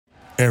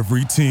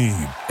Every team,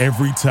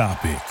 every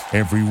topic,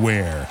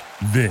 everywhere.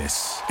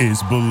 This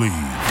is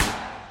Bleav.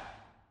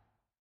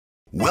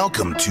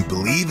 Welcome to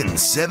Bleav in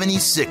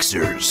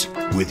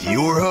 76ers with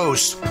your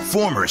hosts,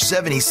 former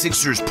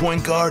 76ers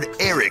point guard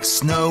Eric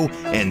Snow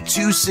and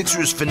two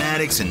Sixers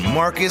fanatics in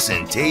Marcus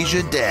and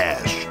Tasia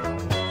Dash.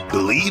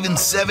 Bleav in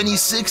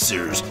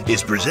 76ers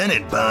is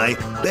presented by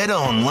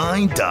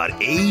BetOnline.ag.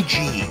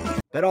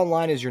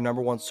 BetOnline is your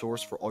number one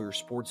source for all your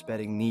sports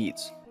betting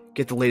needs.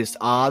 Get the latest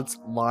odds,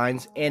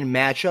 lines, and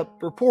matchup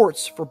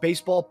reports for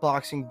baseball,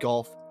 boxing,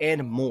 golf,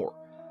 and more.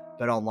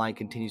 BetOnline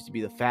continues to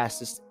be the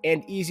fastest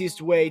and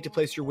easiest way to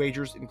place your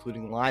wagers,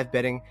 including live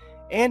betting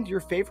and your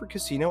favorite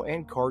casino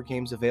and card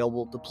games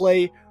available to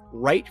play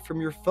right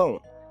from your phone.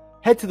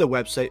 Head to the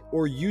website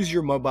or use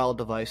your mobile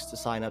device to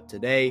sign up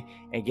today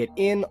and get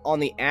in on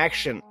the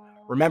action.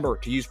 Remember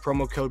to use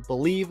promo code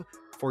Bleav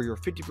for your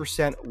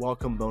 50%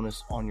 welcome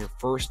bonus on your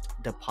first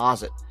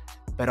deposit.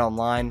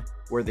 BetOnline,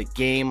 where the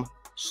game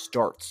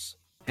starts.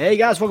 Hey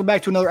guys, welcome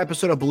back to another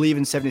episode of Bleav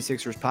in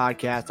 76ers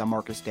podcast. I'm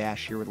Marcus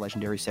Dash here with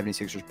legendary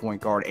 76ers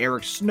point guard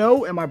Eric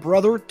Snow and my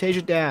brother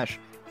Tasia Dash.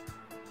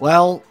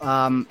 Well,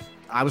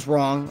 I was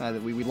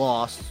wrong. We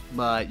lost,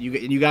 but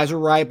you guys were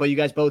right. But you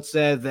guys both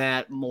said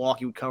that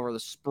Milwaukee would cover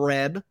the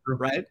spread,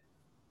 right?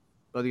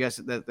 Both you guys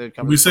said that they'd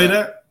cover. Did we say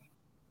that?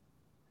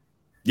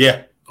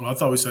 Yeah. Oh, I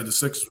thought we said the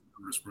Sixers would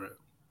cover the spread.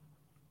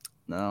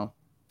 No,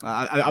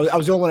 I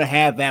was the only one to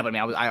have that, but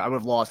I would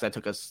have lost. That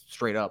took us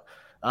straight up.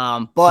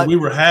 But so we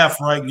were half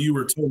right, and you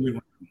were totally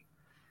wrong.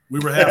 We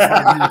were half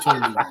right, and you were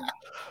totally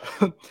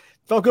wrong.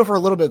 Felt good for a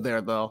little bit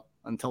there, though,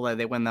 until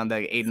they went down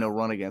that 8-0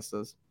 run against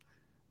us.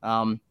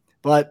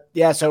 But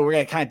yeah, so we're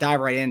gonna kind of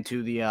dive right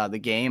into the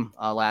game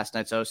last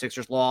night. So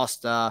Sixers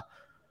lost a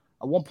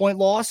 1-point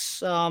loss,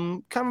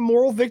 kind of a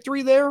moral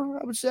victory there,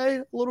 I would say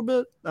a little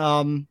bit.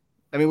 I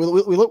mean,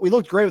 we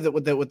looked great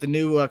with the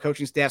new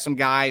coaching staff. Some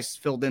guys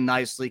filled in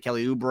nicely.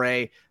 Kelly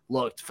Oubre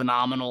looked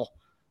phenomenal.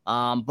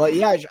 But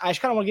yeah, I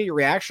just kind of want to get your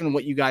reaction on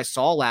what you guys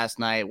saw last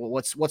night.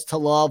 What's to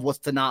love, what's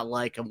to not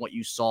like, and what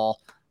you saw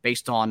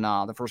based on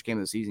the first game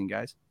of the season,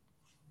 guys.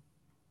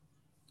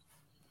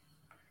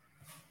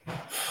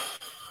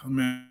 I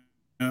mean,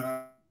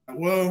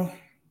 well,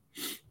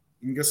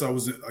 I guess I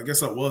was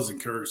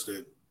encouraged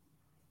that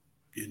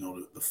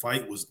the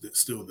fight was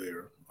still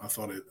there. I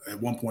thought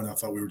at one point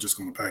we were just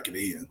going to pack it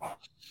in.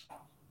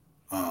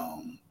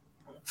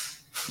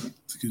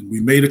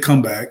 We made a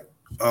comeback.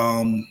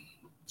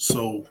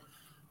 So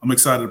I'm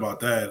excited about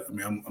that. I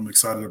mean, I'm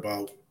excited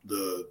about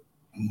the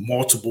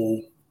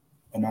multiple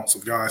amounts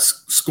of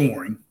guys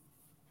scoring.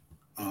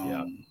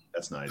 Yeah,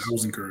 that's nice. That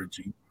was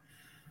encouraging.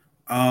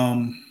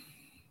 Thought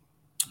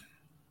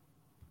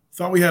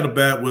we had a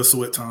bad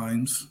whistle at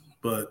times,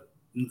 but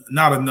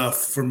not enough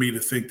for me to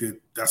think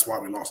that that's why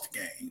we lost the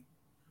game.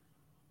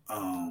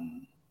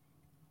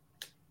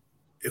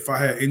 If I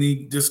had any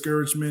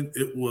discouragement,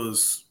 it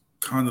was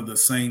kind of the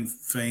same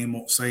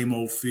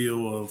old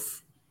feel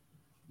of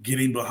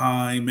getting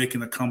behind,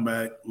 making a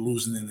comeback,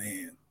 losing in the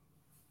end.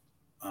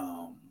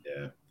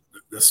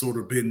 That's sort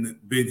of been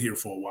here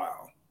for a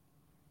while.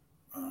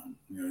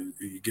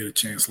 You get a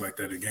chance like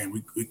that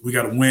again. We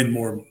got to win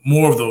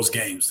more of those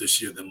games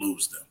this year than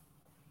lose them,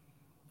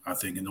 I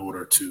think, in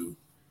order to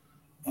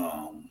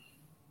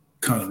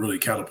kind of really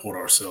catapult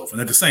ourselves.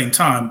 And at the same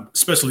time,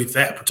 especially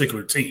that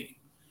particular team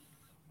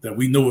that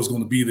we know is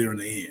going to be there in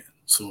the end.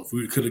 So if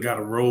we could have got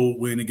a road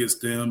win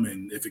against them,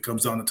 and if it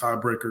comes down to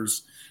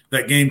tiebreakers,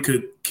 that game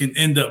can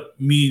end up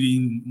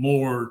meeting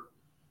more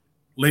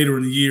later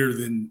in the year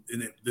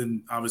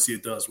than obviously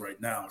it does right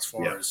now, as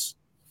far as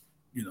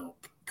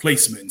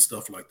placement and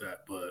stuff like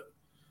that. But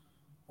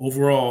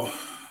overall,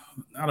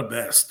 not a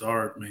bad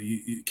start. I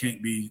mean, you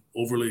can't be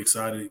overly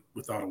excited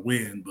without a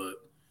win, but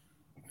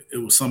it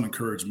was some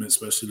encouragement,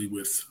 especially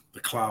with the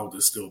cloud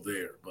that's still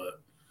there.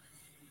 But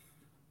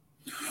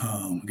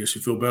I guess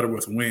you feel better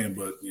with a win,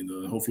 but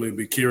hopefully it'll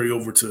be carry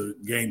over to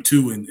game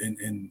 2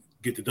 and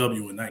get the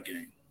W in that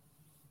game.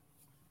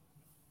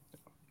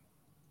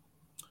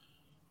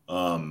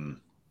 I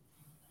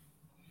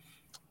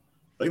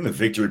think the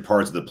victory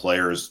parts of the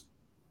players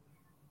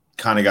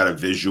kind of got a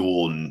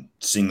visual and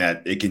seeing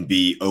that it can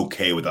be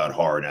okay without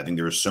Harden. I think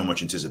there was so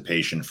much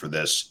anticipation for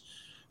this.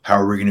 How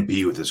are we going to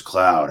be with this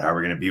cloud? How are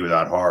we going to be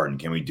without Harden?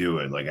 Can we do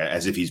it? Like,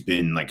 as if he's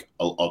been like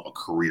a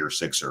career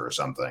Sixer or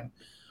something.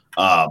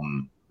 That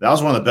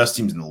was one of the best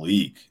teams in the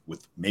league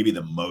with maybe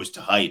the most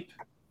hype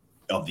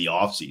of the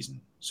offseason.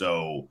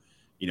 So,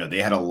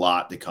 they had a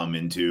lot to come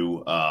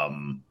into.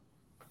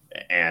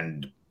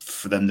 And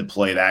for them to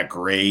play that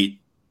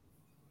great,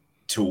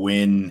 to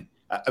win,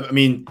 I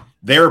mean,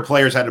 their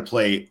players had to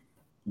play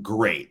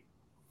great,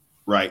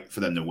 right, for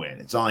them to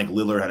win. It's not like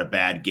Lillard had a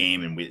bad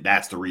game and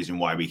that's the reason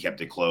why we kept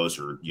it close,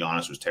 or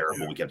Giannis was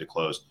terrible, we kept it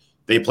close.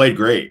 They played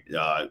great.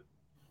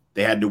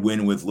 They had to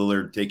win with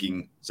Lillard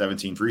taking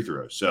 17 free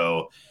throws.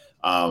 So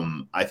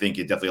I think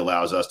it definitely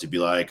allows us to be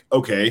like,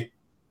 okay,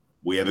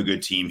 we have a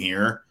good team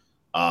here.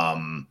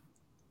 Other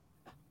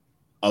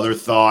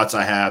thoughts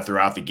I have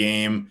throughout the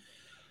game.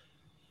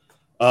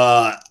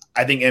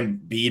 I think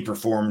Embiid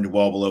performed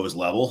well below his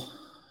level.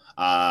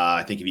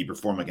 I think if he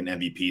performed like an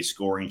MVP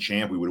scoring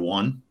champ, we would have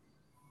won.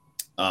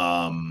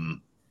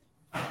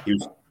 He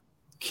was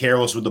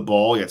careless with the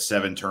ball. He had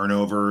 7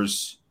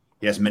 turnovers.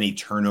 He has many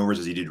turnovers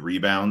as he did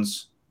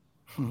rebounds.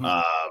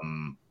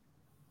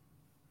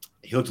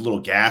 He looked a little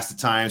gassed at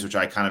times, which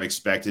I kind of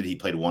expected. He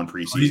played one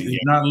preseason game.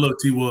 Not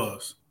looked, he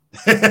was.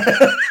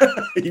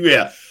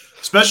 Yeah,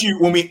 especially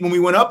when we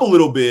went up a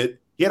little bit.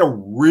 He had a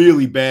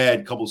really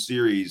bad couple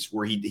series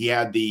where he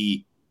had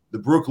the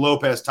Brook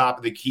Lopez top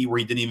of the key where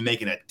he didn't even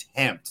make an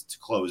attempt to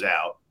close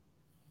out.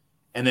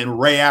 And then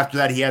right after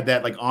that, he had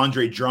that like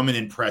Andre Drummond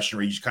impression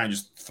where he just kind of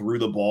just threw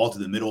the ball to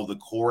the middle of the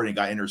court and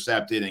got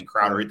intercepted, and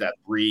Crowder hit that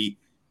 3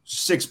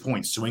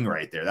 6-point swing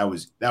right there. That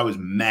was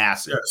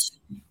massive. Yes.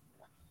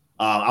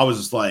 I was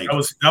just like,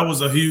 that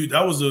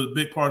was a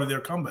big part of their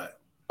comeback.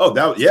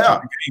 Oh, yeah.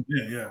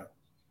 Yeah.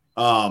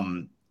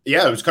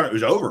 It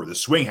was over. The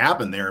swing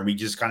happened there, and we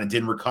just kind of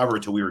didn't recover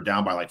until we were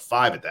down by like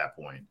 5 at that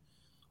point.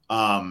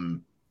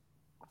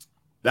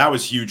 That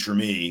was huge for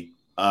me.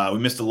 We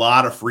missed a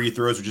lot of free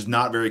throws, which is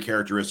not very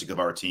characteristic of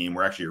our team.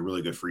 We're actually a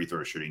really good free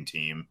throw shooting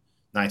team.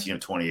 19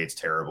 of 28 is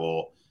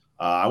terrible.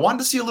 I wanted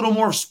to see a little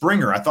more of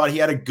Springer. I thought he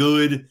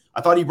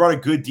brought a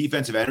good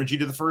defensive energy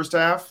to the first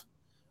half.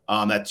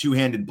 That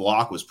 2-handed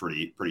block was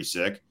pretty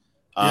sick.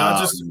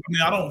 Yeah,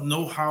 I don't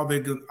know how they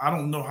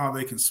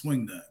can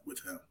swing that with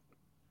him.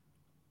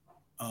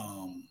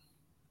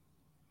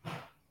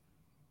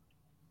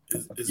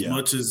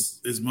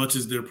 As much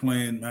as they're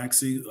playing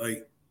Maxey,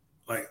 like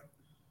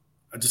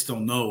I just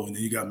don't know. And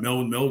then you got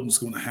Melton. Melton's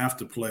going to have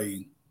to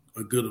play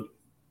a good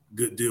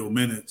deal of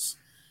minutes,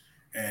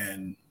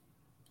 and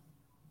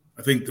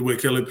I think the way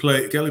Kelly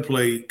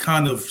played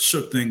kind of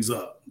shook things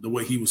up. The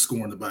way he was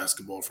scoring the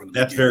basketball from the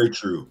That's beginning. very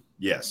true.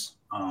 Yes.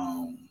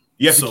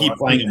 You have to keep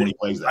playing him when he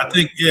plays that.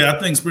 I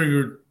think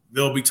Springer.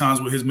 There'll be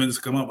times where his minutes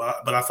come up,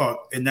 but I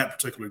thought in that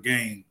particular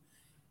game,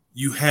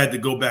 you had to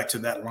go back to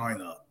that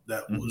lineup.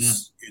 That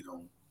was,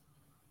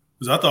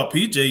 because I thought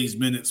PJ's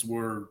minutes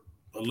were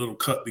a little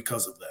cut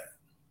because of that.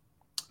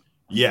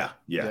 Yeah.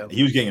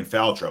 He was getting in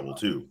foul trouble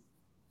too.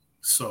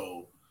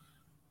 So,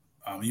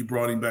 you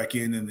brought him back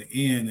in the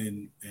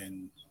end,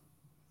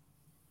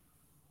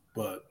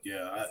 but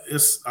yeah,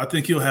 I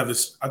think he'll have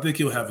his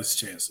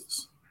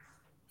chances.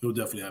 He'll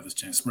definitely have his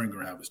chance. Springer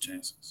will have his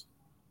chances.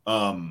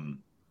 Glad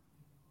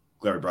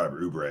we brought up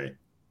Oubre.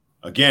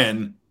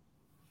 Again,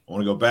 I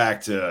want to go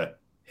back to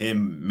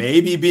him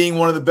maybe being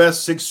one of the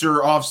best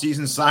Sixer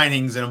offseason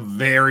signings in a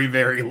very,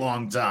 very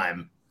long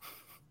time.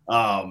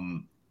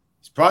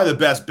 He's probably the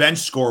best bench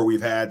scorer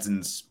we've had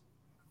since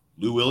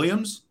Lou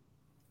Williams.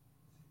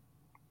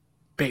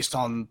 Based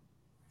on,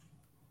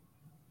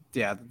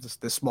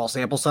 the small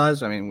sample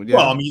size. I mean, he's a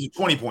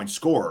 20-point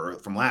scorer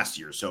from last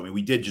year. So,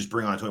 we did just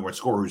bring on a 20-point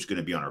scorer who's going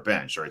to be on our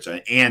bench, right? So,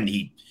 and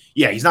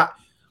he's not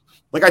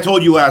 – like I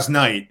told you last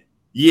night,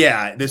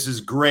 this is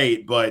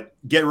great, but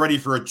get ready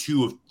for a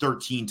 2 of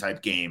 13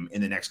 type game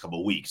in the next couple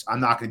of weeks. I'm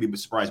not going to be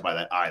surprised by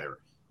that either.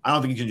 I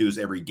don't think you can do this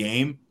every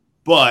game,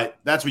 but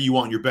that's what you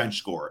want in your bench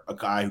score, a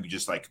guy who can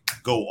just like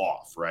go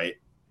off, right?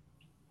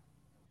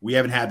 We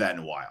haven't had that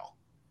in a while.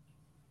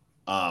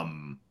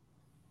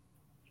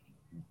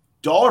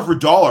 Dollar for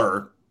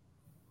dollar,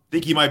 I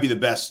think he might be the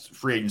best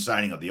free agent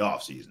signing of the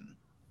offseason.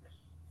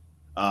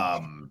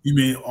 You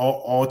mean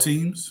all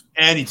teams?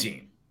 Any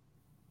team.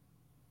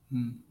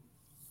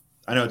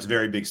 I know it's a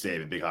very big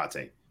statement, big hot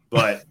take,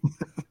 but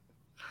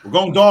we're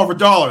going dollar for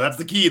dollar. That's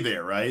the key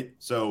there, right?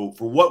 So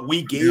for what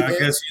we gave, I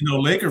guess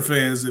Laker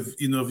fans, if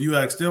you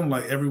ask them,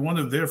 like every one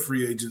of their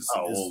free agents,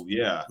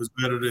 was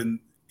better than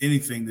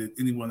anything that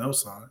anyone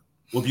else signed.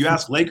 Well, if you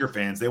ask Laker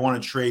fans, they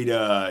want to trade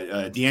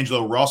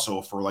D'Angelo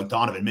Russell for like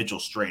Donovan Mitchell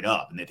straight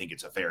up, and they think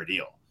it's a fair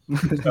deal.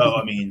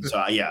 So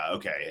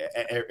okay,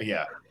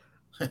 yeah.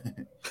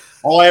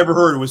 All I ever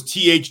heard was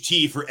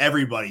THT for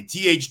everybody.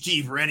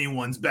 THT for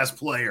anyone's best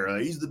player.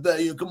 He's the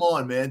best. Come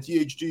on, man.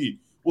 THT.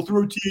 We'll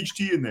throw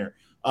THT in there.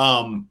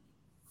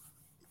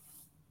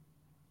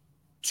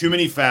 Too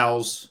many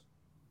fouls.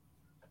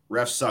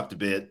 Refs sucked a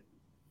bit.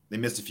 They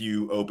missed a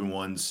few open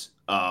ones.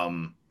 I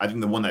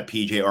think the one that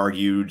PJ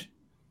argued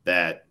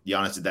that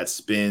Giannis did that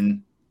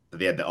spin that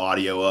they had the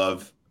audio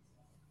of.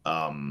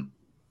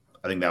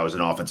 I think that was an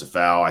offensive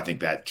foul. I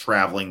think that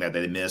traveling that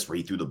they missed where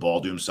he threw the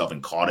ball to himself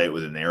and caught it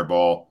with an air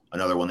ball,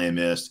 another one they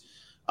missed.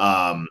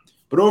 But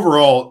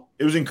overall,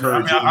 it was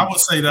encouraging. I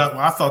would say that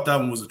I thought that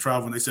one was a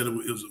travel, and they said it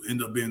was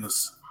ended up being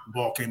this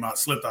ball came out,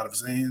 slipped out of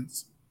his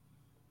hands,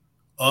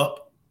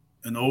 up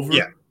and over.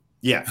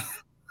 Yeah.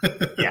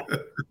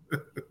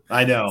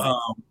 I know.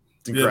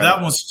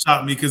 That one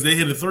shocked me because they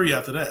hit a 3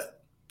 after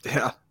that.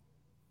 Yeah.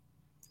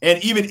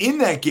 And even in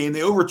that game,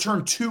 they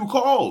overturned 2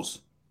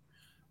 calls.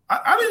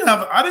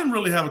 I didn't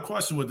really have a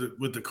question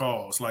with the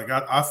calls. Like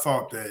I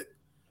thought that,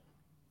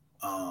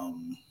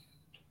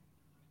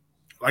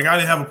 like I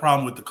didn't have a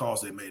problem with the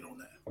calls they made on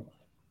that.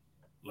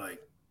 Like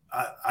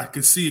I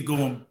could see it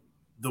going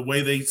the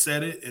way they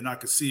said it, and I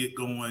could see it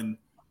going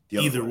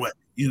either way.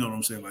 You know what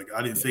I'm saying? Like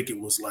I didn't think it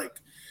was like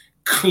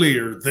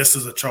clear this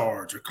is a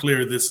charge or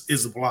clear this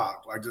is a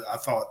block. Like I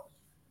thought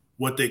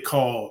what they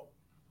called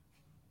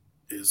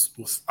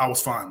I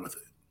was fine with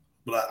it.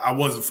 But I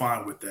wasn't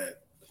fine with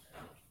that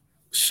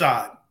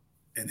shot,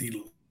 and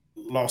he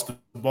lost the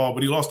ball,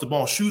 but he lost the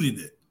ball shooting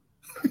it.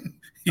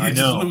 He didn't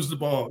just lose the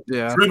ball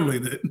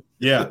dribbling it.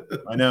 Yeah,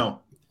 I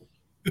know.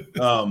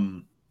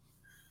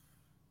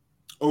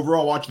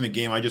 Overall, watching the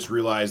game, I just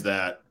realized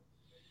that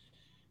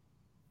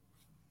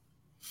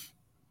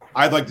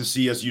I'd like to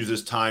see us use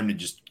this time to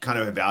just kind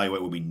of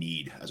evaluate what we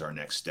need as our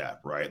next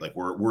step, right? Like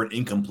we're an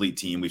incomplete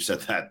team. We've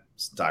said that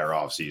this entire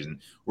offseason.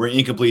 We're an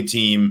incomplete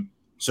team.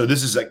 So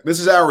this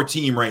is our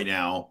team right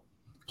now,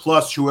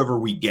 plus whoever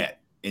we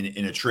get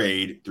in a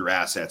trade through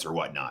assets or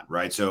whatnot,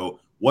 right? So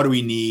what do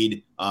we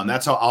need?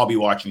 That's how I'll be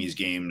watching these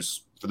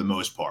games for the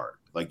most part.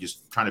 Like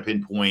just trying to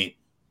pinpoint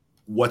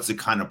what's the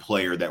kind of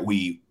player that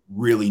we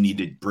really need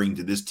to bring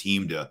to this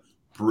team to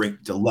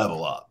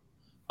level up.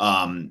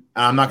 I'm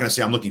not going to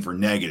say I'm looking for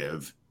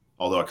negative,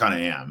 although I kind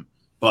of am,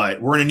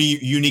 but we're in a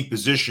unique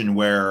position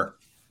where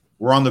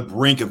we're on the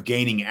brink of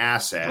gaining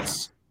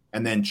assets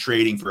and then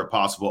trading for a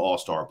possible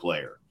all-star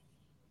player.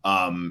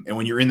 And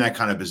when you're in that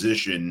kind of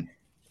position,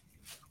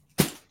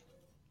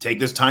 take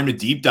this time to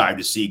deep dive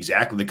to see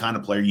exactly the kind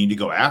of player you need to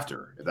go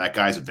after. If that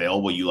guy's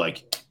available, you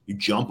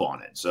jump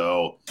on it.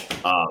 So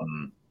I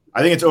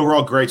think it's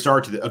overall a good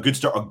start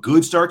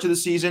to the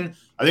season.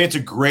 I think it's a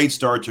great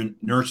start to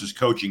Nurse's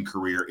coaching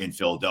career in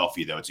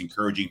Philadelphia, though. It's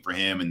encouraging for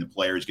him, and the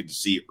players get to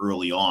see it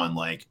early on,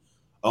 like,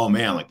 oh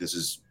man, like this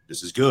is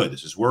good,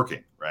 this is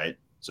working, right?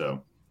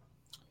 So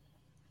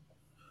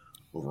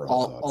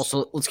overall,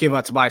 also let's give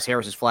out Tobias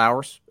Harris's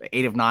flowers.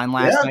 8 of 9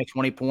 last night,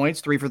 20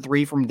 points, 3 for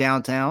 3 from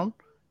downtown.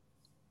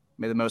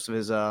 Made the most of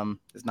his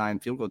 9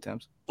 field goal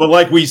attempts. But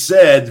like we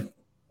said,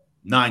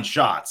 9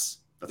 shots.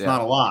 That's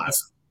not a lot.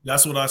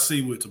 That's what I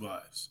see with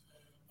Tobias.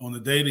 On the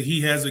day that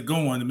he has it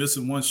going and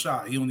missing 1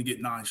 shot, he only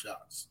get 9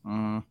 shots.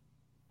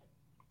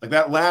 Like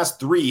that last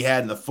 3 he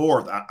had in the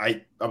fourth,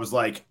 I was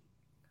like,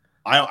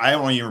 I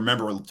don't even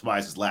remember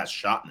Tobias' last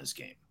shot in this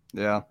game.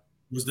 Yeah.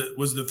 Was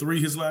the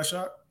 3 his last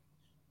shot?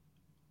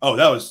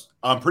 Oh,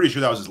 I'm pretty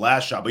sure that was his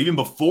last shot. But even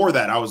before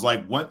that, I was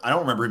like, what? I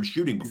don't remember him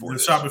shooting before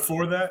this. The shot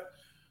before that?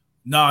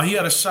 No, he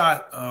had a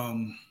shot.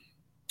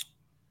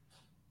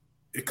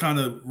 It kind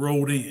of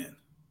rolled in.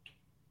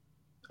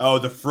 Oh,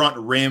 the front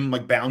rim,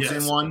 like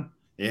bouncing one?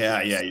 Yeah.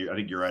 I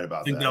think you're right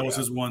about that. I think that was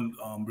his one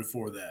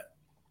before that.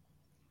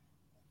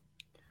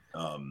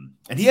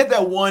 And he had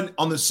that one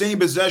on the same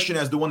possession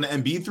as the one that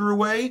Embiid threw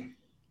away.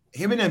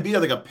 Him and Embiid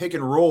had like a pick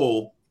and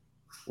roll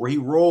where he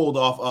rolled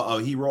off.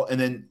 And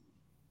then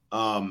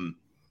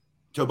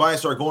Tobias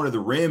started going to the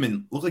rim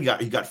and looked like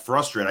he got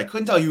frustrated. I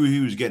couldn't tell who he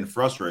was getting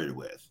frustrated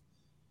with.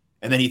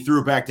 And then he threw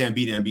it back to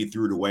Embiid, and Embiid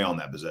threw it away on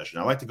that possession.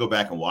 I like to go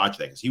back and watch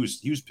that because he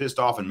was pissed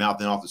off and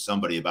mouthing off to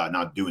somebody about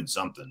not doing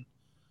something.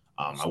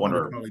 I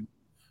wonder.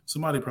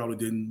 Somebody probably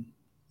didn't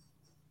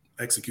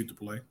execute the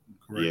play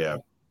correctly. Yeah.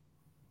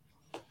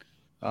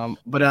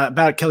 But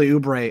about Kelly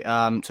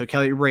Oubre, so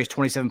Kelly Oubre's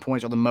 27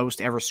 points are the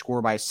most ever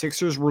scored by a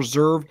Sixers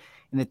reserve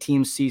in the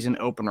team's season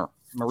opener.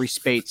 Maurice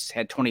Spates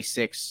had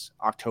 26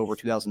 October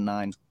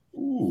 2009.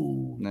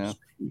 Ooh, yeah,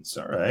 it's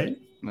all right.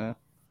 Yeah.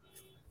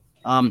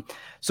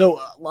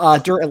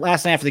 During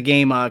last night after the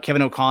game,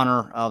 Kevin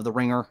O'Connor of The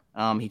Ringer,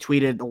 he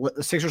tweeted,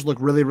 the Sixers look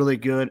really, really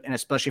good, and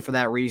especially for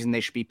that reason, they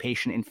should be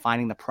patient in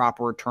finding the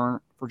proper return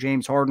for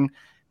James Harden.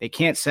 They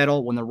can't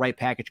settle when the right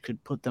package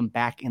could put them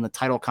back in the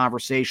title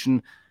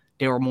conversation.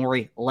 Daryl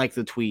Morey liked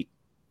the tweet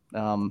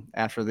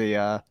after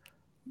the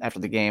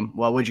game.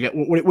 Well, what do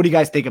you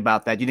guys think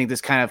about that? Do you think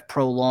this kind of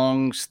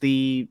prolongs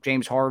the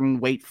James Harden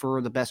wait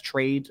for the best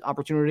trade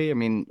opportunity? I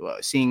mean,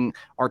 seeing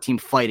our team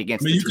fight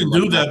against. I mean, you can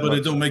do that, but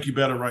it don't make you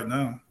better right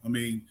now. I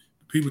mean,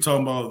 people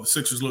talking about the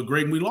Sixers look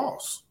great and we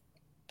lost.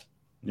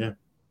 Yeah.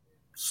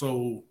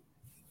 So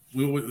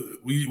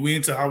we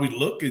into how we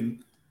look,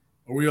 and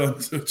are we on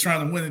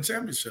trying to win a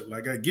championship?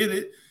 Like, I get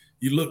it.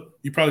 You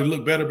probably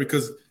look better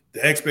because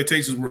the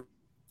expectations were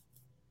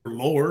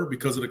lower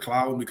because of the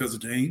cloud and because of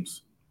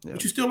James. Yeah.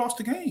 But you still lost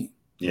the game.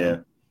 Yeah.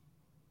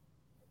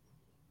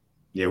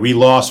 Yeah, we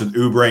lost with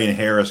Oubre and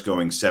Harris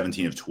going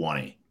 17 of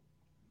 20.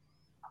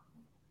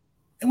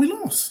 And we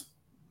lost.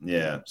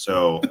 Yeah.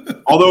 So,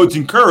 although it's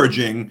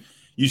encouraging,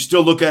 you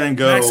still look at it and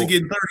go. Maxey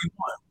getting 31.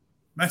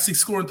 Maxey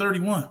scoring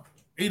 31.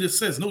 8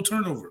 assists, no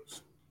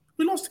turnovers.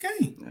 We lost the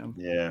game.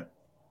 Yeah.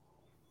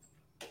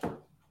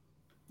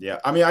 Yeah.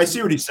 I mean, I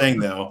see what he's saying,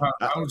 though.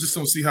 I just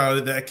don't see how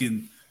that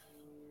can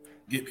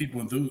get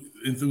people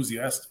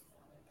enthusiastic.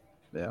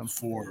 Yeah.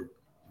 For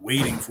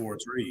waiting for a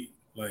trade.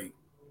 Like,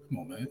 come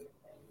on, man.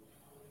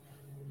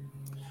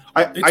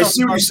 I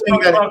see what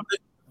you're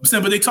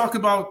saying. But they talk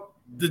about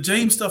the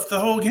James stuff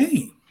the whole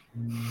game.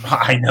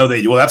 I know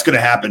that's going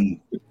to happen.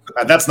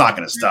 That's not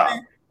going to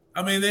stop.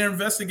 I mean, they're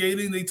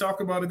investigating. They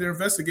talk about it. They're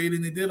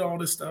investigating. They did all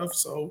this stuff.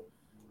 So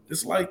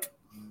it's like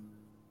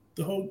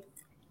the whole.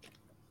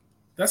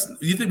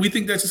 We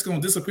think that's just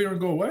going to disappear and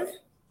go away?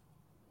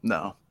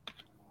 No.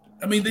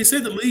 I mean, they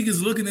said the league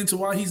is looking into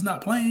why he's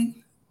not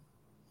playing.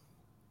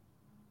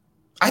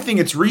 I think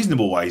it's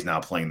reasonable why he's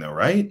not playing, though,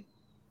 right?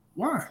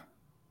 Why?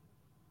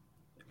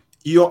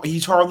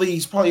 He's probably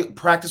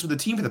practiced with the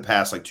team for the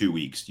past 2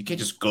 weeks. You can't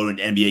just go to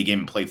an NBA game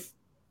and play.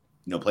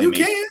 Play. You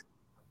can.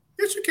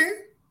 Yes, you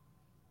can.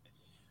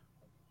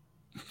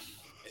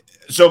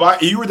 So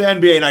if you were the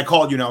NBA and I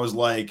called you and I was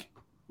like,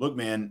 "Look,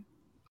 man,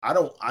 I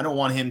don't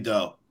want him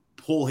to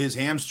pull his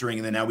hamstring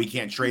and then now we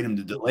can't trade him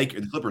to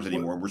the Clippers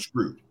anymore. We're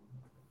screwed."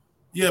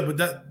 Yeah, but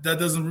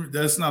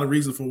that's not a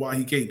reason for why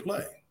he can't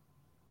play.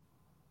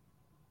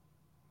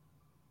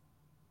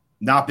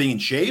 Not being in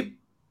shape?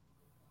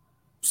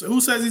 So who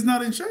says he's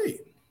not in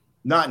shape?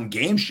 Not in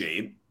game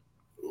shape.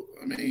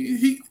 I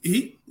mean,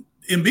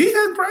 Embiid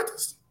hasn't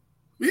practiced.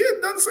 He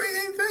doesn't say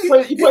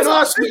anything. He played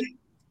last week.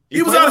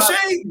 He was out of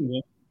shape.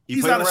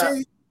 He's out of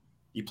shape.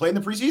 He played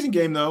in the preseason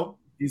game, though.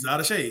 He's out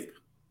of shape.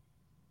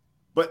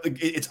 But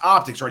it's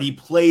optics, right? He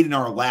played in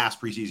our last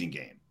preseason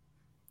game.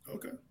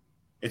 Okay.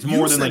 It's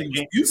more than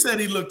you said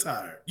he looked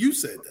tired. You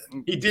said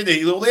that. He did.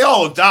 They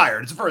all look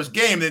tired. It's the first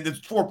game. It's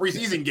 4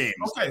 preseason games.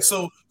 Okay,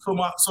 so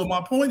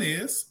my point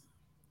is,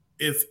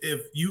 if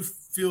you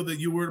feel that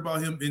you're worried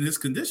about him in his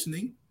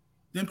conditioning,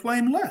 then play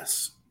him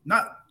less.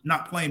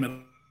 Not play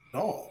him at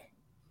all.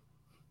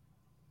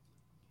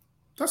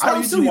 That's how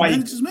you do. You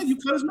manage his minutes. You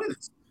cut his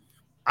minutes.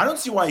 I don't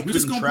see why he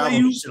couldn't travel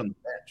and sit on the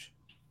bench.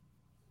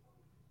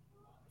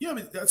 Yeah, I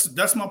mean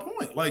that's my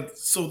point.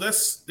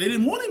 They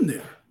didn't want him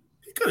there.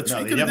 He could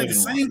have done the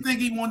same thing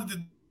he wanted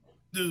to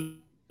do.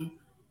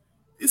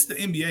 It's the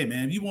NBA,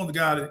 man. You want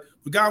the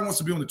guy wants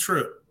to be on the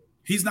trip.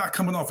 He's not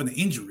coming off an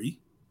injury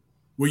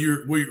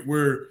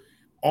where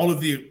all of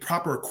the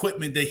proper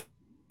equipment that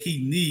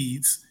he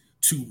needs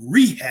to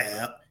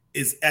rehab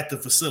is at the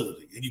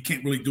facility, and you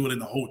can't really do it in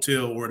the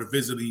hotel or at a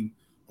visiting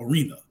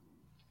arena.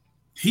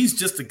 He's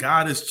just a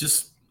guy that's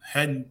just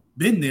hadn't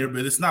been there,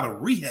 but it's not a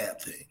rehab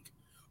thing.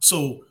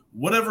 So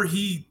whatever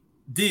he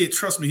did,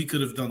 trust me, he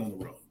could have done on the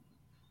road.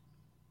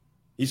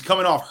 He's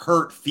coming off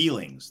hurt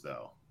feelings,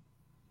 though.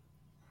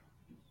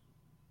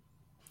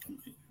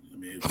 I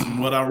mean, from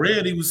what I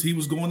read, he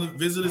was going to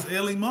visit his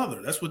ailing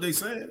mother. That's what they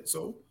said.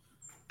 So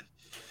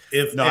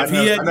I meant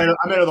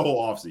of the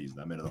whole offseason.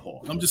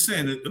 I'm just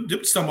saying that I'm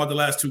just talking about the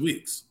last 2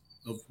 weeks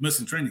of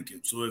missing training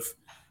camp. So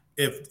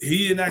if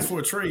he didn't ask for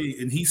a trade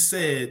and he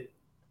said,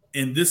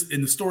 and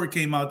the story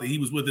came out that he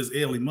was with his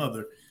ailing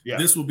mother,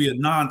 this would be a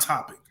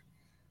non-topic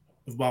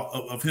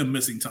of him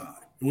missing time.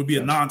 It would be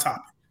a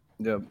non-topic.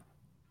 Yep.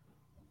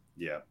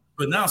 Yeah.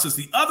 But now since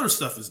the other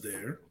stuff is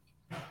there,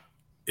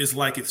 it's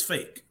like it's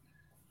fake.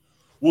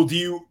 Well,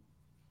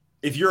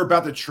 if you're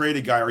about to trade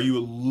a guy, are you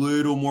a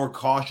little more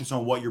cautious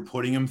on what you're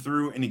putting him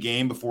through in a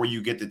game before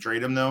you get to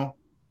trade him, though?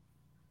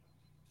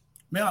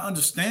 Man, I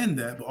understand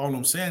that, but all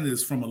I'm saying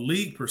is from a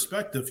league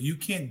perspective, you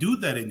can't do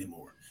that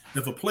anymore.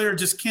 If a player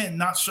just can't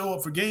not show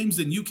up for games,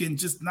 then you can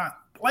just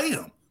not play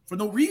him for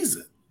no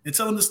reason and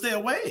tell him to stay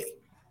away.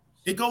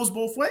 It goes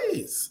both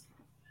ways.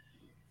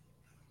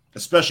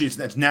 Especially it's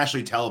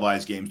nationally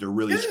televised games. They're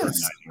really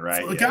scrutinizing,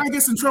 right? So a guy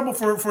gets in trouble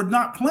for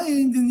not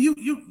playing, then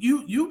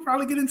you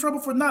probably get in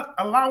trouble for not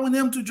allowing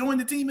them to join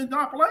the team and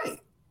not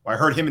play. I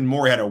heard him and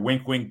Morey had a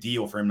wink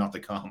deal for him not to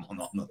come on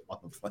the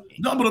plane.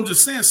 No, but I'm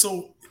just saying.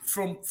 So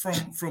from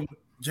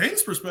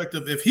James'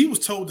 perspective, if he was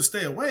told to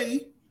stay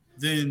away,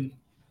 then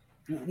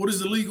what is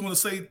the league going to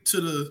say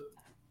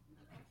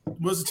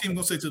what's the team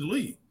going to say to the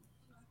league?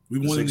 We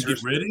want him to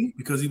get ready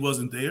because he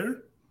wasn't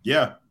there.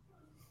 Yeah.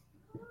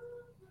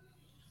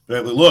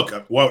 But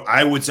look, what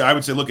I would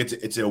say, look,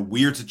 it's a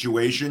weird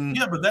situation.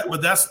 Yeah, but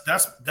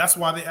that's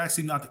why they asked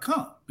him not to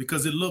come,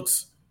 because it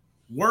looks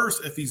worse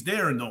if he's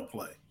there and don't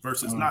play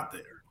versus not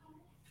there.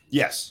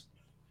 Yes,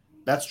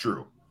 that's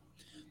true.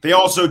 They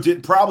also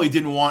probably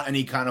didn't want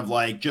any kind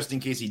of just in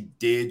case he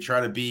did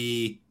try to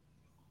be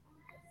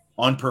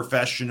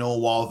unprofessional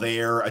while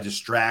there, a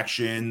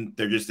distraction.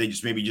 They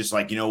just maybe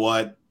you know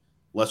what,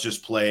 let's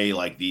just play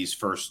these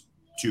first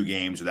 2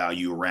 games without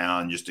you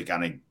around, just to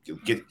kind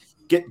of get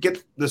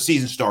the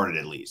season started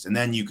at least, and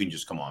then you can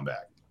just come on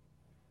back.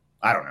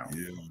 I don't know.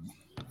 Yeah.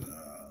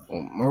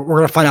 We're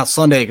going to find out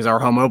Sunday because our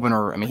home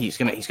opener. I mean, he's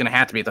going to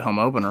have to be at the home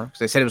opener because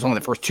they said it was only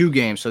the first 2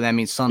 games, so that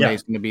means Sunday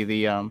is going to be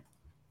the.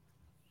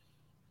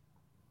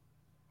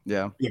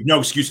 Yeah. You have no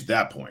excuse at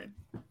that point.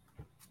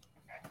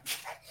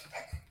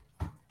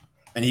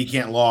 And he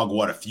can't log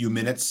a few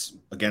minutes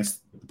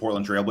against the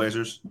Portland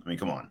Trailblazers. I mean,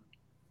 come on.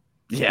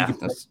 Yeah.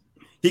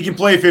 He can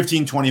play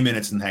 15, 20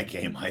 minutes in that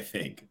game, I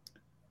think.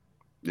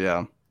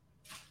 Yeah.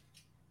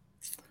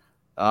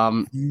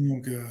 Oh,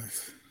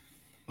 guys.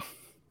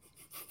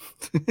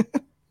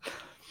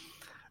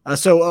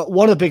 So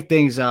one of the big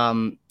things,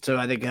 so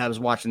I think I was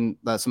watching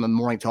some of the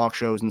morning talk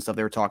shows and stuff.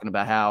 They were talking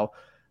about how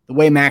the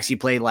way Maxey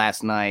played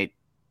last night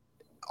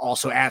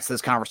also adds to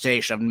this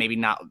conversation of maybe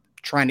not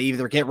trying to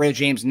either get rid of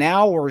James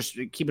now or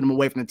keeping him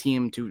away from the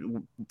team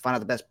to find out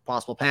the best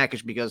possible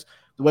package, because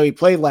the way he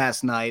played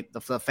last night,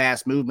 the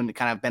fast movement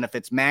kind of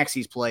benefits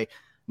Maxey's play,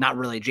 not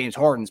really James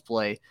Harden's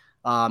play.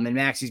 In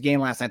Maxey's game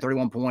last night,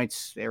 31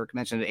 points. Eric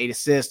mentioned 8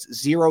 assists,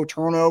 0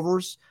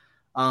 turnovers.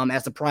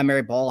 as the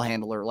primary ball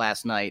handler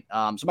last night.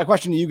 So my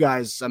question to you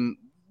guys,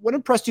 what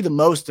impressed you the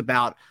most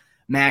about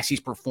Maxey's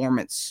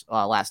performance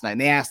last night?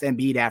 And they asked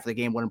Embiid after the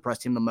game what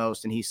impressed him the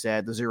most, and he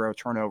said the 0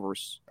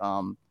 turnovers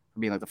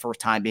being like the first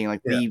time being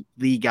like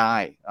the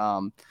guy.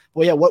 Well,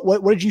 yeah,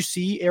 what did you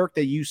see, Eric,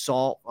 that you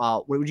saw?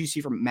 What did you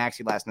see from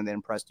Maxey last night that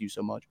impressed you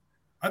so much?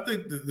 I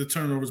think the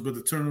turnovers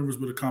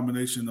were a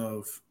combination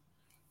of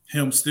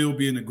him still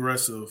being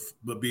aggressive,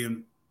 but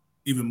being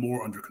even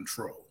more under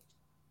control.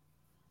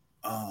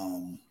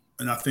 And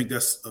I think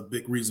that's a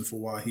big reason for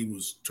why he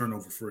was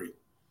turnover free.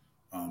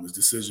 His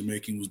decision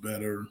making was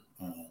better.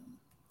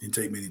 Didn't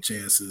take many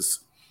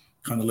chances.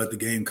 Kind of let the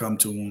game come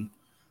to him.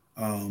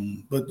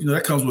 But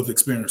that comes with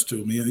experience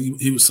too. I mean,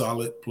 he was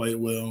solid, played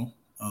well.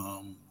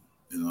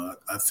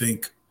 I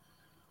think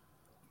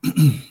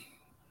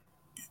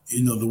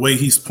the way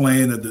he's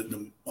playing,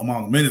 the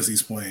amount of minutes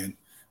he's playing,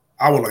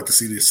 I would like to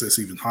see the assists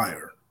even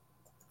higher.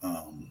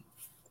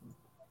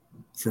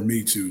 For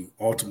me to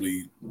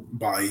ultimately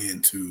buy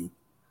into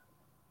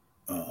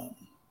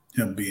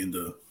him being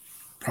the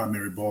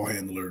primary ball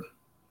handler,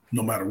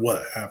 no matter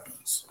what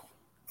happens,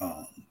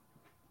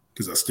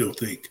 because I still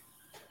think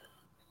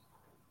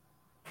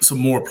some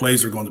more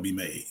plays are going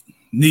to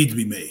need to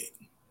be made,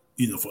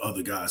 for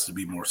other guys to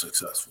be more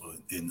successful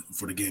and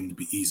for the game to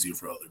be easier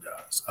for other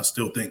guys. I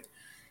still think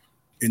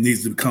it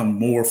needs to come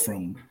more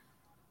from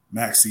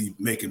Maxey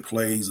making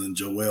plays and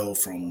Joel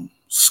from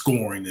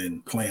scoring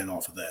and playing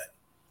off of that.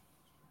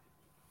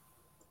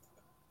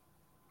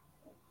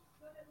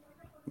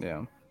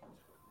 Yeah.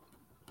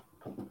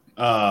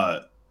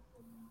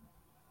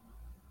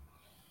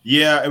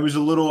 Yeah, it was a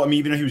little. I mean,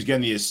 even though he was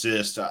getting the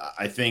assist,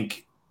 I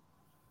think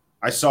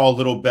I saw a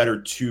little better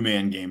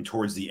two-man game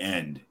towards the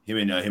end. Him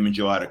and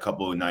Joe had a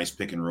couple of nice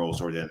pick and rolls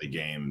toward the end of the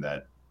game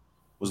that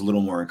was a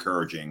little more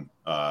encouraging,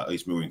 at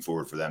least moving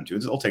forward for them too.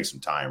 It'll take some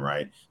time,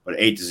 right? But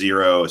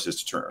 8-0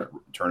 assist to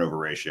turnover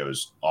ratio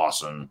is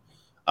awesome.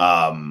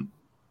 I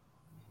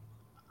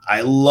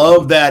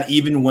love that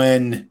even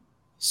when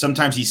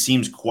sometimes he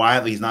seems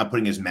quietly, he's not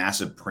putting his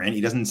massive print.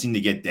 He doesn't seem to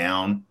get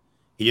down.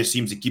 He just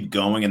seems to keep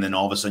going, and then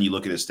all of a sudden you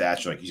look at his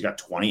stats, you're like, he's got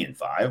 20 and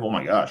 5. Oh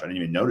my gosh, I didn't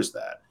even notice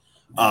that.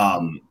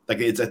 Like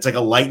it's like a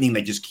lightning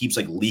that just keeps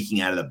like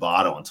leaking out of the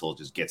bottle until it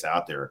just gets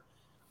out there.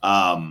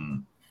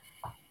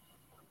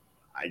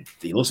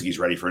 He looks like he's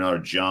ready for another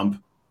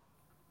jump.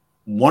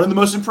 One of the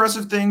most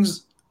impressive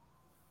things,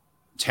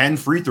 10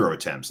 free throw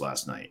attempts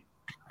last night.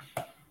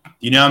 Do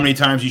you know how many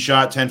times he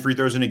shot 10 free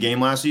throws in a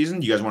game last season?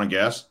 Do you guys want to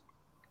guess?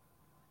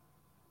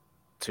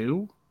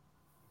 2?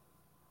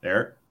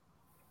 There.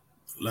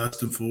 Less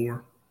than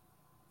 4.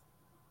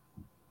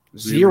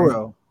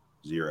 0.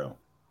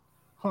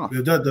 Huh.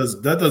 Yeah, that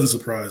doesn't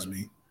surprise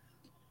me.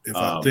 If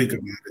I think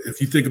about it, if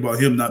you think about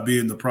him not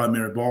being the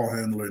primary ball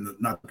handler and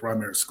not the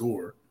primary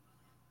scorer,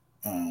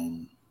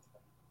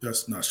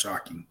 that's not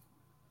shocking.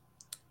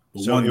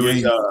 But so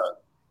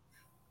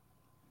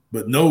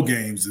but no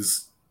games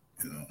is,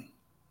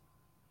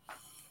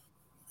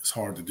 it's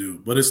hard to do.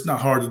 But it's not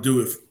hard to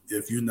do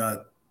if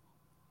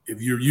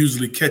you're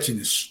usually catching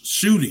and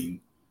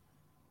shooting.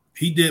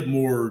 He did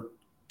more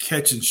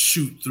catch and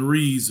shoot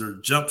threes or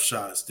jump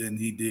shots than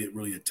he did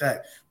really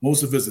attack.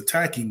 Most of his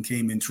attacking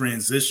came in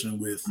transition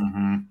with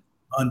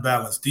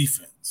unbalanced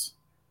defense.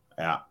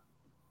 Yeah.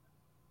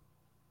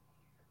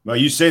 Well,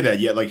 you say that,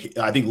 yeah. Like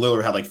I think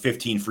Lillard had like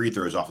 15 free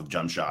throws off of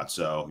jump shots.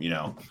 So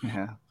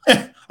Yeah.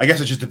 I guess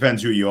it just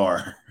depends who you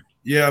are.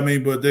 Yeah, I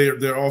mean, but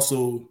they're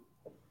also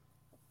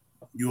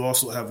you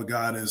also have a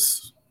guy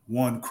that's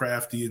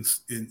crafty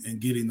in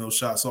getting those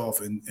shots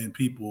off and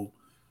people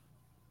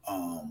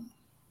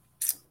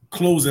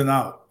closing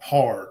out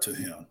hard to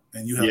him,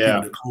 and you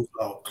have people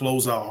that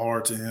close out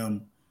hard to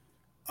him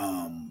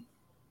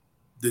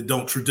that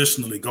don't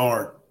traditionally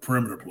guard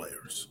perimeter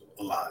players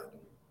a lot.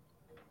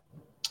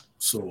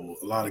 So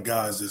a lot of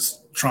guys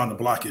is trying to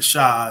block his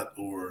shot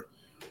or,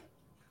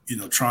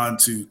 trying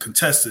to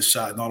contest his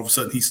shot, and all of a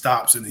sudden he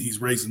stops and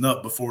he's raising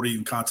up before the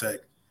even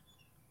contact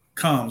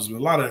comes. But a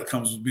lot of that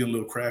comes with being a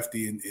little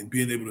crafty and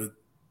being able to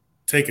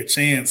take a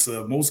chance.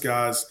 Most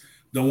guys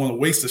don't want to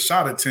waste a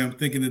shot attempt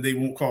thinking that they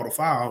won't call the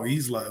foul.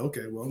 He's like,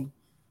 okay, well, I'm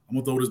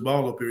going to throw this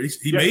ball up here.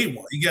 He made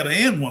one. He got an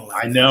and one.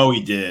 I know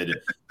he did.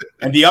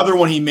 And the other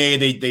one he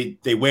made,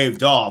 they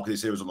waved off because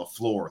they said it was on the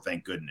floor,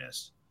 thank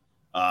goodness.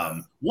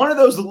 One of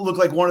those looked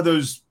like one of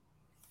those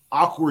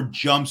awkward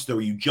jumps, though,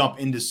 you jump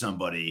into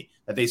somebody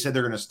that they said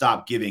they're going to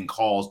stop giving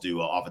calls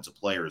to offensive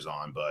players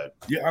on. But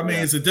yeah, I mean,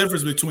 it's a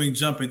difference between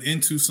jumping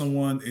into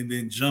someone and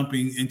then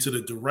jumping into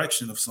the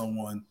direction of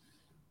someone,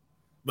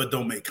 but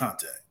don't make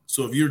contact.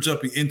 So if you're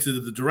jumping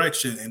into the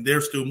direction and they're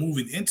still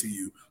moving into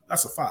you,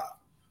 that's a foul.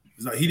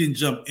 It's like he didn't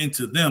jump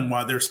into them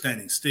while they're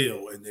standing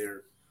still and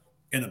they're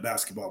in a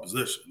basketball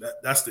position.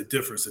 That's the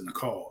difference in the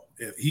call.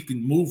 If he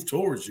can move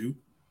towards you,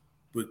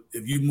 but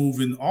if you move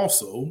in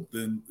also,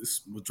 then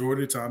this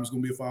majority of the time it's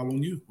going to be a foul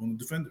on you, on the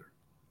defender.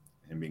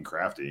 And being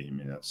crafty, I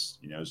mean, that's,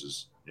 it's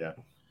just, yeah.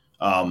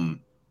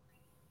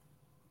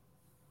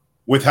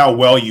 With how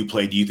well you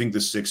play, do you think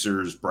the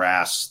Sixers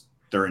brass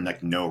they're in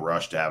like no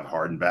rush to have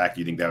Harden back?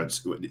 You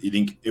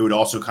think it would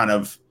also kind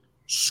of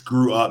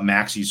screw up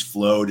Maxey's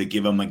flow to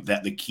give him like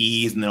the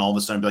keys, and then all of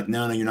a sudden be like,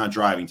 no, you're not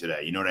driving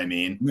today. You know what I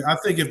mean? I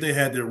think if they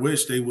had their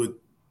wish, they would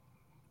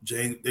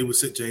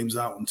sit James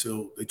out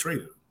until they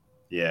traded him.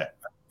 Yeah.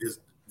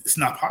 It's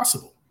not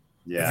possible.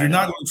 Yeah. If you're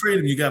not going to trade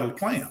him, you got to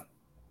play him.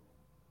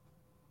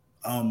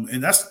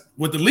 And that's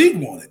what the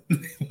league wanted.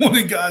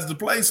 Wanted guys to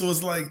play. So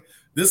it's like,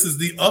 this is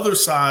the other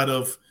side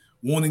of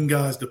wanting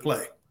guys to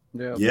play.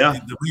 Yeah.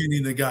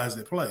 Demanding the guys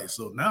that play.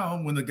 So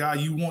now when the guy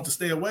you want to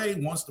stay away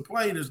wants to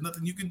play, there's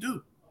nothing you can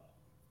do.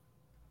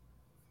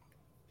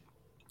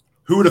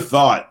 Who would have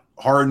thought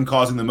Harden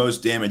causing the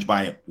most damage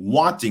by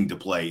wanting to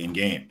play in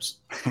games?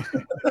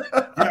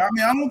 I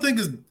don't think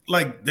it's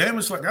like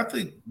damage. Like, I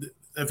think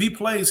if he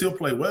plays, he'll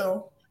play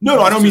well.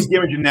 No, I don't mean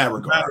damage in that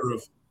regard.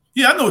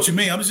 I know what you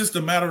mean. It's just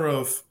a matter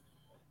of,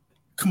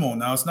 come on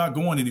now, it's not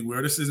going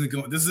anywhere. This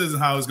isn't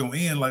how it's going to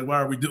end. Like,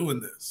 why are we doing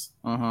this?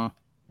 Uh-huh.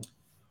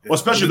 Well,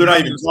 especially they're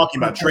not even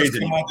talking about trades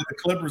anymore. Come out to the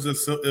Clippers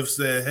have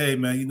said, hey,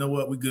 man, you know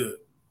what? We good.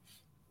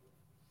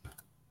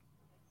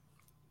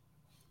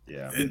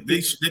 Yeah. And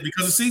because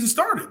the season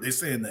started, they're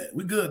saying that.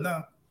 We good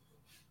now.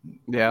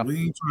 Yeah. We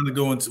ain't trying to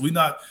go into – we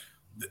not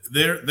 –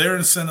 their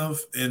incentive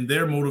and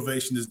their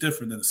motivation is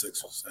different than the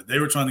Sixers. They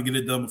were trying to get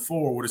it done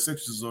before, where the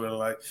Sixers are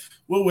like,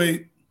 we'll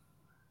wait.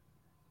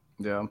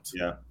 Yeah.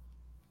 Yeah.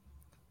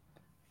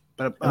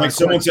 But like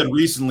someone said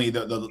recently,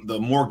 the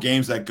more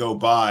games that go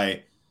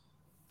by,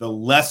 the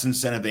less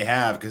incentive they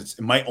have, because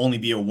it might only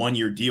be a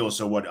 1-year deal.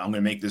 So what? I'm going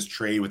to make this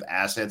trade with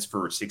assets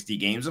for 60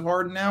 games of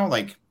Harden now?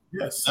 Like,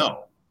 yes,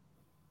 no.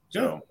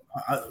 So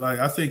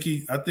I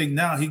think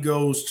now he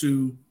goes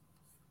to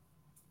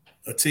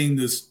a team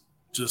that's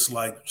just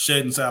like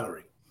shedding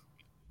salary.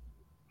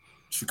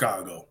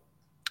 Chicago.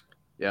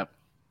 Yep.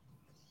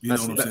 You know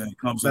what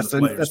I'm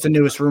saying? That's the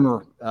newest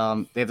rumor.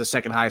 They have the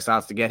second highest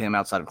odds to get him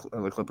outside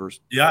of the Clippers.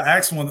 Yeah, I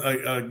asked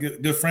a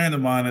good friend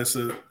of mine that's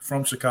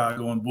from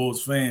Chicago and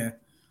Bulls fan.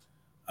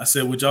 I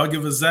said, would y'all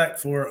give a Zach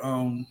for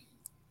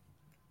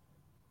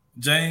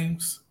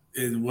James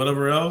and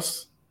whatever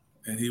else?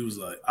 And he was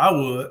like, I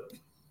would.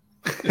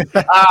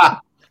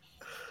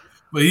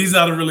 But he's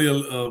not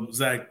really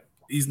Zach.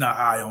 He's not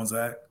high on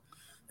Zach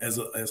as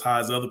high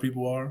as other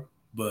people are.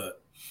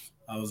 But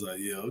I was like,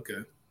 yeah, okay.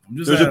 I'm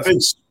just There's asking.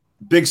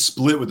 a big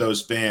split with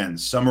those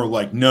fans. Some are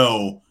like,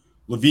 no,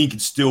 Levine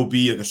could still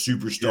be like a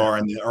superstar,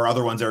 and or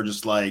other ones are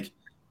just like,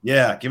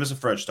 yeah, give us a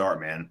fresh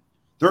start, man.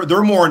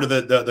 They're more into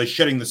the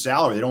shedding the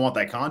salary. They don't want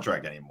that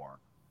contract anymore.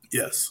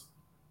 Yes,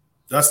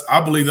 I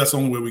Bleav that's the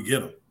only way we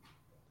get him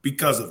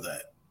because of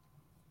that.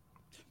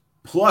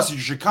 Plus, if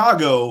you're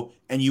Chicago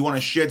and you want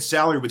to shed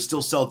salary but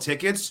still sell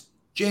tickets,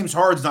 James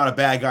Harden's not a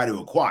bad guy to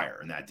acquire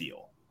in that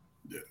deal.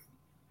 Yeah.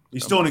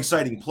 He's still an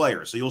exciting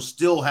player, so you'll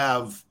still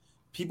have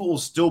people will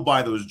still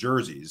buy those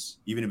jerseys,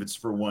 even if it's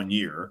for 1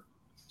 year.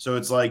 So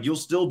it's like you'll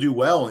still do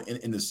well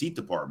in the seat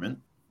department.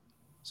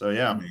 So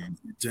yeah,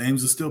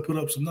 James will still put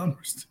up some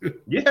numbers too.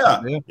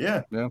 Yeah.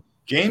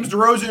 James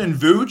DeRozan and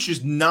Vooch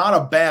is not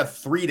a bad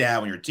 3 to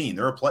have on your team.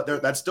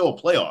 That's still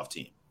a playoff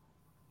team.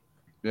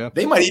 Yeah,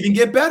 they might even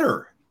get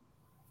better.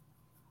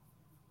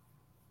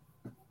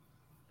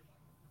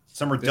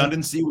 Some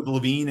redundancy with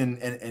Levine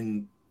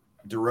and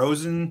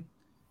DeRozan.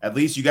 At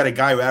least you got a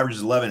guy who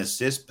averages 11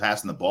 assists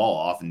passing the ball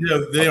off. And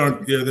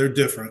they're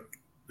different.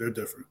 They're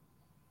different.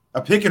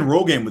 A pick and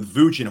roll game with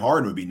Vooch and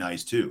Harden would be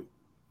nice too.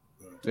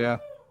 Yeah.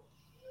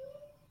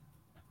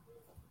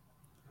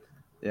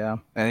 Yeah,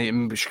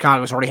 and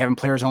Chicago's already having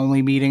players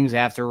only meetings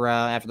after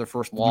their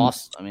first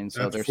loss. I mean,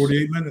 so there's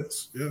 48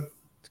 minutes. Yeah,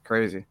 it's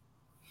crazy.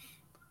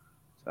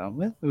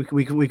 So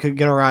we could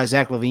get our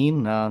Zach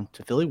LaVine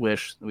to Philly.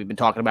 Wish we've been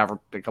talking about for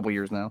a couple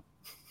years now.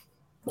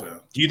 Yeah.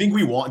 Do you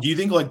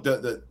think like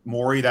the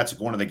Morey that's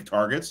one of the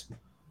targets?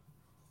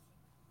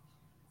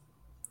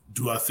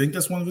 Do I think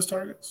that's one of his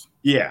targets?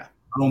 Yeah,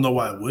 I don't know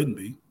why it wouldn't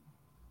be.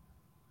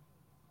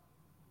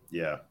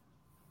 Yeah,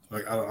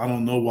 like I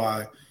don't know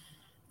why.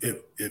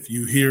 If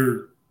you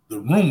hear the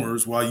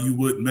rumors, why you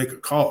wouldn't make a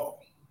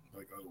call?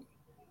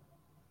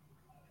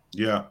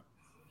 Yeah.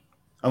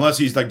 Unless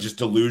he's like just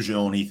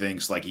delusional and he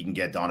thinks like he can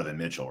get Donovan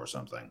Mitchell or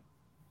something.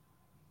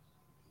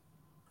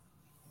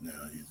 No,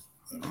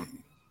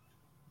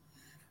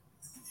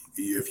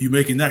 if you're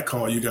making that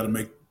call, you got to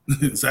make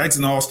Zach's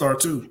an all-star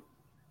too.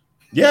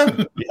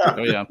 Yeah.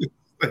 Oh yeah.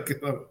 Like,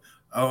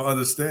 I don't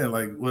understand.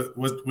 Like, what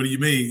do you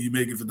mean you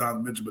make it for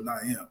Donovan Mitchell but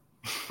not him?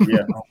 Yeah,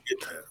 I don't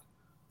get that.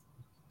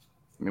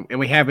 And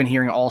we have been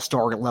hearing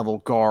all-star level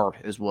guard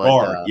as well.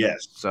 Guard,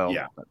 yes. So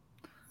yeah,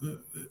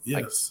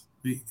 yes,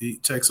 he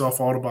checks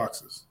off all the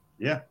boxes.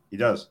 Yeah, he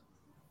does.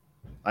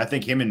 I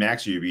think him and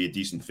Maxey would be a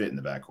decent fit in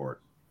the backcourt.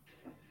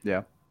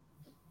 Yeah.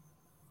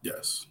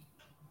 Yes.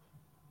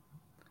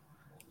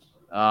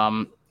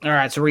 All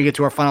right, so we're gonna get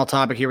to our final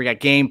topic here. We got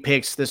game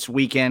picks this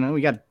weekend.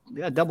 We got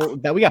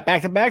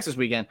back-to-backs this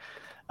weekend.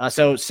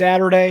 So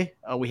Saturday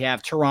we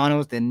have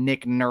Toronto, the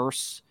Nick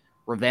Nurse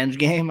revenge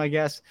game, I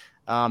guess.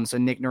 So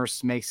Nick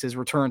Nurse makes his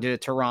return to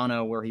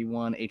Toronto, where he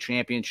won a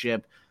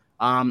championship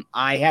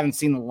I haven't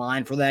seen the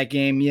line for that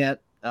game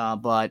yet,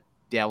 but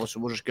yeah,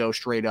 we'll just go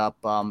straight up.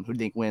 Who do you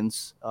think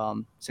wins?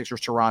 Sixers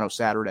Toronto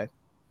Saturday.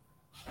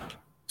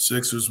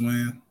 Sixers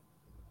win.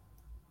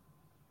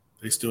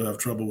 They still have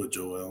trouble with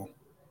Joel.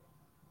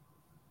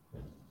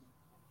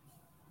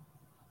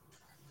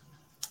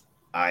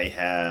 I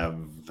have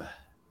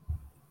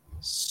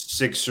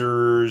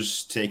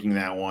Sixers taking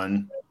that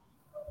one.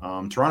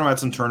 Toronto had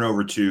some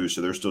turnover too,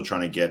 so they're still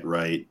trying to get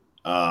right.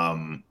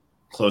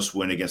 Close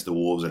win against the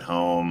Wolves at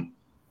home.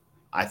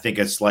 I think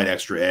a slight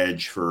extra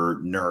edge for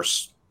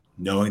Nurse,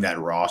 knowing that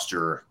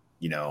roster,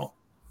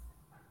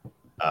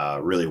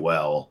 really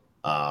well.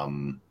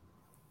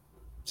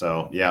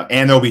 So, yeah,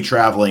 and they'll be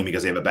traveling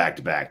because they have a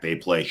back-to-back. They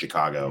play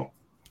Chicago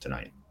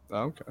tonight.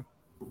 Okay.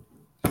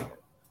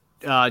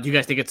 Do you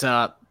guys think it's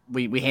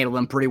we handle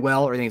them pretty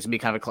well, or do you think it's going to be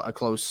kind of a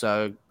close,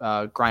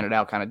 grinded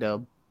out kind of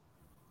dub?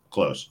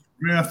 Close.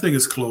 I think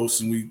it's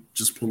close, and we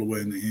just pull away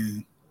in the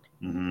end.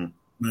 Mm-hmm.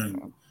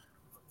 Man,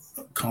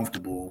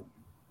 comfortable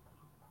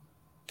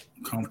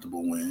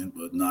win,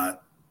 but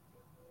not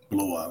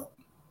blowout.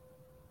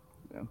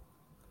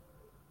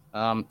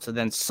 Yeah. So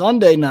then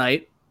Sunday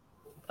night,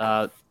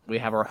 we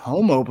have our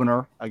home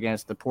opener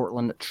against the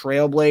Portland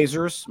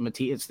Trailblazers.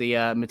 It's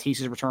the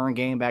Matisse's return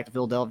game back to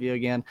Philadelphia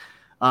again.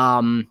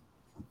 When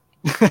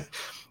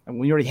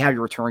you already have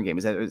your return game,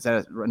 is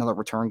that another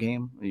return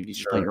game? You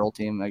just play your old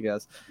team, I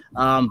guess.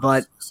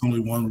 But it's only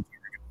one.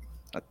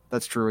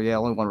 That's true. Yeah,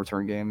 only one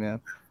return game. Yeah.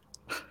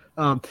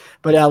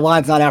 But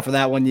line's not out for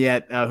that one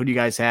yet. Who do you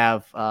guys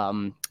have?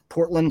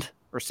 Portland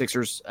or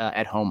Sixers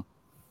at home?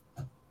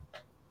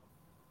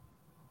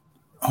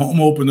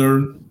 Home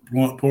opener,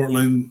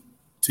 Portland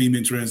team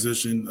in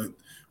transition.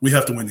 We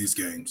have to win these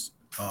games.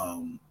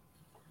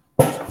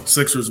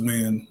 Sixers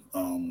win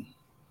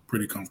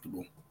pretty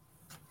comfortable.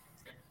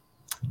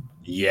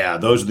 Yeah,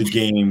 those are the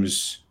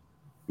games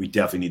we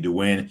definitely need to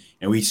win.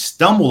 And we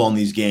stumbled on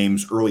these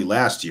games early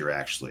last year,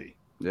 actually.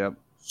 Yep.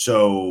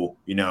 So,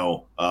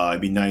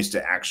 it'd be nice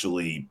to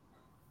actually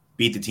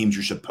beat the teams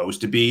you're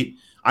supposed to beat.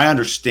 I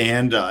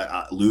understand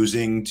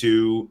losing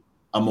to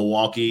a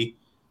Milwaukee.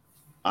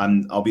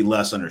 I'll be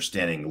less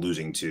understanding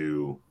losing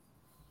to,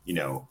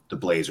 the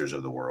Blazers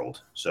of the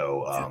world.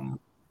 So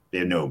they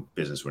have no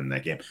business winning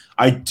that game.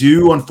 I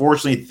do,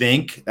 unfortunately,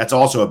 think that's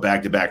also a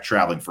back-to-back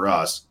traveling for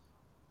us.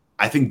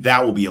 I think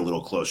that will be a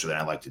little closer than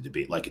I'd like it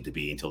to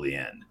be until the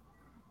end.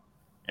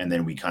 And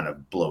then we kind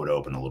of blow it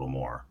open a little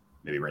more.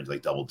 Maybe we're into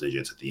double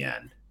digits at the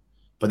end.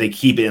 But they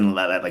keep it in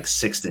that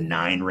 6 to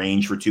 9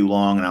 range for too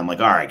long. And I'm like,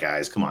 all right,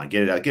 guys, come on,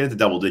 get it to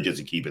double digits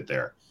and keep it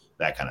there.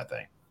 That kind of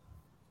thing.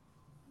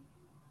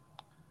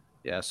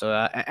 Yeah, so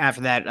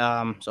after that,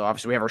 so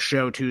obviously we have our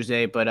show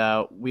Tuesday,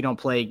 but we don't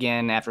play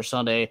again after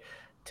Sunday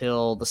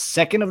till the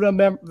 2nd of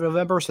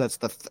November. So that's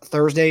the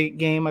Thursday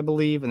game, I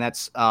Bleav, and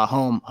that's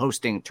home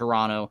hosting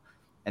Toronto.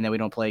 And then we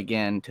don't play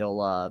again till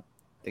I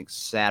think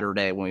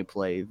Saturday when we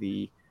play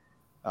the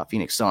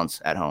Phoenix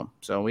Suns at home.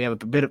 So we have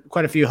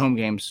quite a few home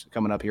games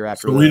coming up here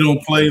after. So we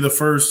don't play the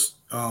first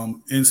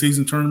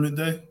in-season tournament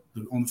day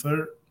on the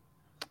 3rd?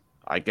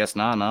 I guess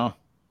not, no.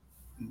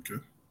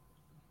 Okay.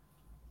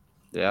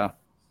 Yeah.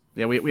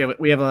 Yeah,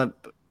 we have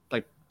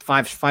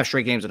five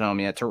straight games at home.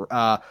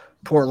 Yeah,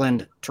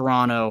 Portland,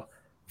 Toronto,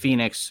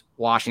 Phoenix,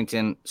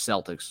 Washington,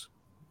 Celtics.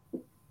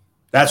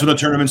 That's when the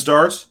tournament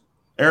starts,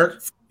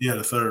 Eric? Yeah,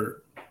 the 3rd.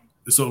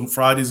 It's on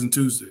Fridays and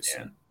Tuesdays.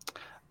 Yeah.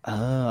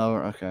 Oh,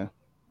 okay.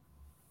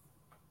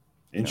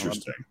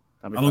 Interesting.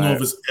 I don't know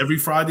if it's every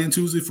Friday and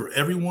Tuesday for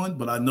everyone,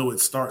 but I know it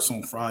starts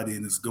on Friday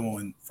and it's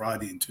going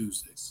Friday and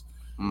Tuesdays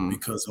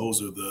because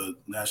those are the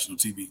national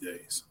TV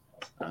days.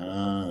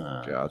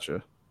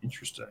 Gotcha.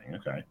 Interesting.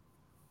 Okay.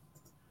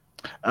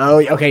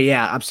 Oh, okay.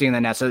 Yeah, I'm seeing that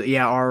now. So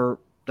yeah, our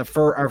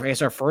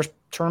first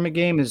tournament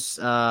game is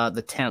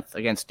the 10th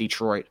against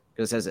Detroit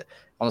because it says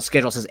on the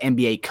schedule it says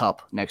NBA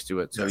Cup next to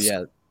it. So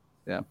yes.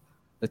 yeah,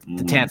 the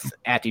 10th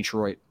at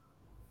Detroit,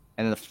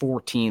 and then the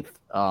 14th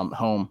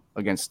home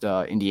against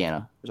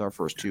Indiana is our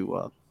first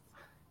two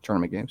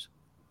tournament games.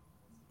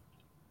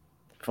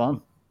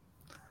 Fun.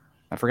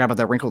 I forgot about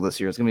that wrinkle this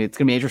year. It's gonna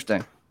be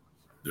interesting.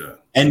 Yeah.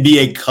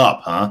 NBA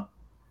Cup, huh?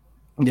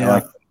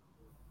 Yeah.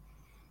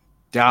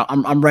 Yeah,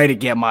 I'm ready to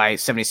get my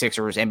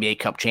 76ers NBA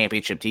Cup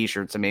championship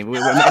T-shirts. I mean,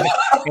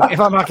 if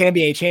I'm not getting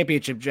NBA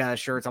championship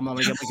shirts, I'm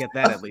only going to get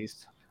that at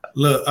least.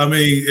 Look, I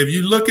mean, if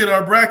you look at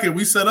our bracket,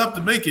 we set up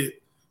to make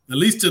it at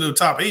least to the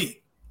top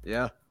 8.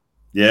 Yeah.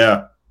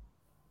 Yeah.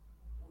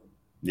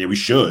 Yeah, we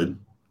should.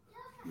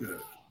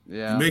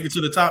 Yeah. You make it to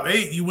the top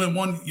 8, you win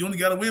one. You only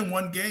got to win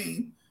one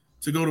game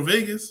to go to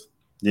Vegas.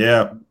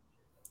 Yeah.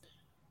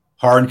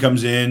 Harden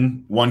comes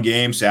in, one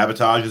game,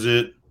 sabotages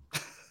it.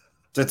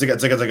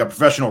 It's like a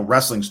professional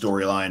wrestling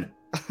storyline.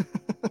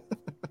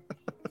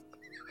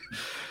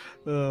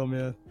 Oh,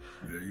 man.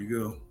 There you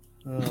go.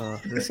 Oh,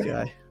 this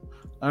guy.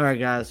 All right,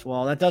 guys.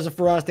 Well, that does it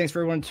for us. Thanks for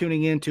everyone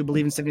tuning in to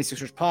Bleav in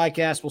 76ers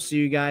podcast. We'll see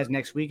you guys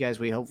next week as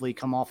we hopefully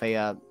come off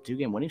a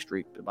 2-game winning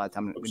streak by the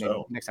time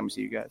next time we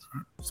see you guys.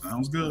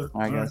 Sounds good.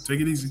 All right, guys.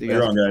 Take it easy. See you guys.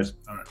 Later on, guys.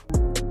 All right.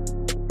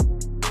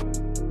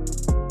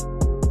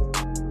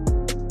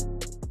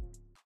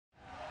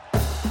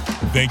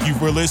 Thank you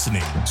for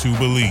listening to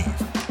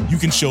Bleav. You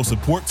can show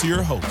support to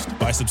your host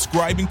by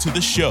subscribing to the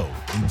show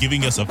and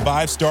giving us a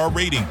 5-star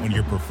rating on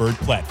your preferred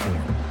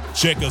platform.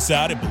 Check us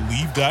out at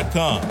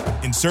Bleav.com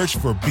and search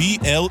for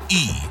BLEAV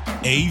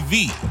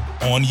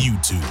on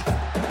YouTube.